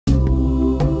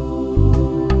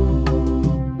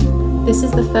This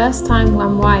is the first time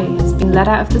Wamwayi has been let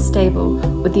out of the stable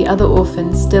with the other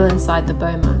orphans still inside the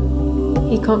boma.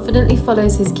 He confidently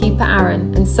follows his keeper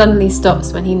Aaron and suddenly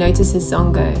stops when he notices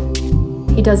Zongo.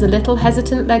 He does a little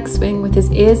hesitant leg swing with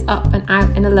his ears up and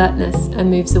out in alertness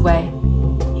and moves away.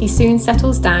 He soon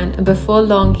settles down, and before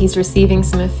long he's receiving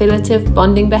some affiliative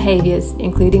bonding behaviours,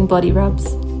 including body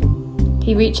rubs.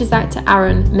 He reaches out to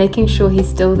Aaron, making sure he's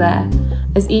still there.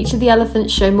 As each of the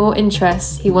elephants show more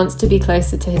interest, he wants to be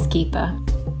closer to his keeper.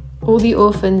 All the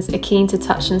orphans are keen to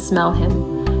touch and smell him.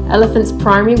 Elephants'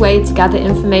 primary way to gather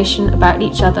information about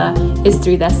each other is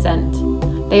through their scent.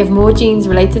 They have more genes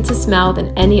related to smell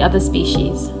than any other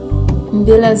species.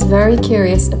 Mbila is very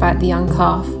curious about the young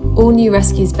calf. All new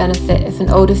rescues benefit if an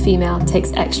older female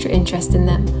takes extra interest in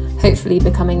them, hopefully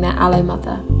becoming their allo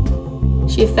mother.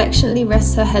 She affectionately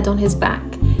rests her head on his back.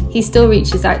 He still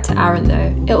reaches out to Aaron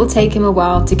though. It will take him a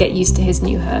while to get used to his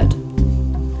new herd.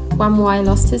 Wamwayi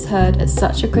lost his herd at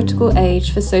such a critical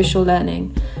age for social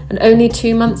learning, and only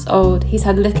 2 months old, he's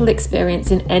had little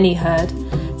experience in any herd,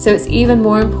 so it's even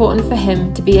more important for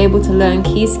him to be able to learn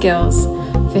key skills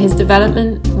for his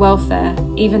development, welfare,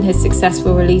 even his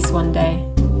successful release one day.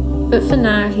 But for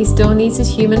now, he still needs his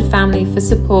human family for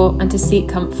support and to seek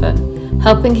comfort,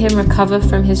 helping him recover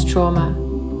from his trauma.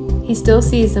 He still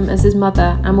sees them as his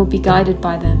mother and will be guided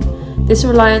by them. This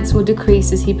reliance will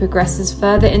decrease as he progresses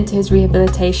further into his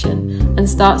rehabilitation and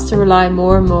starts to rely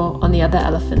more and more on the other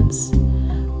elephants.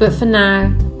 But for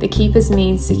now, the keepers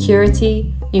mean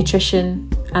security, nutrition,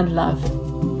 and love.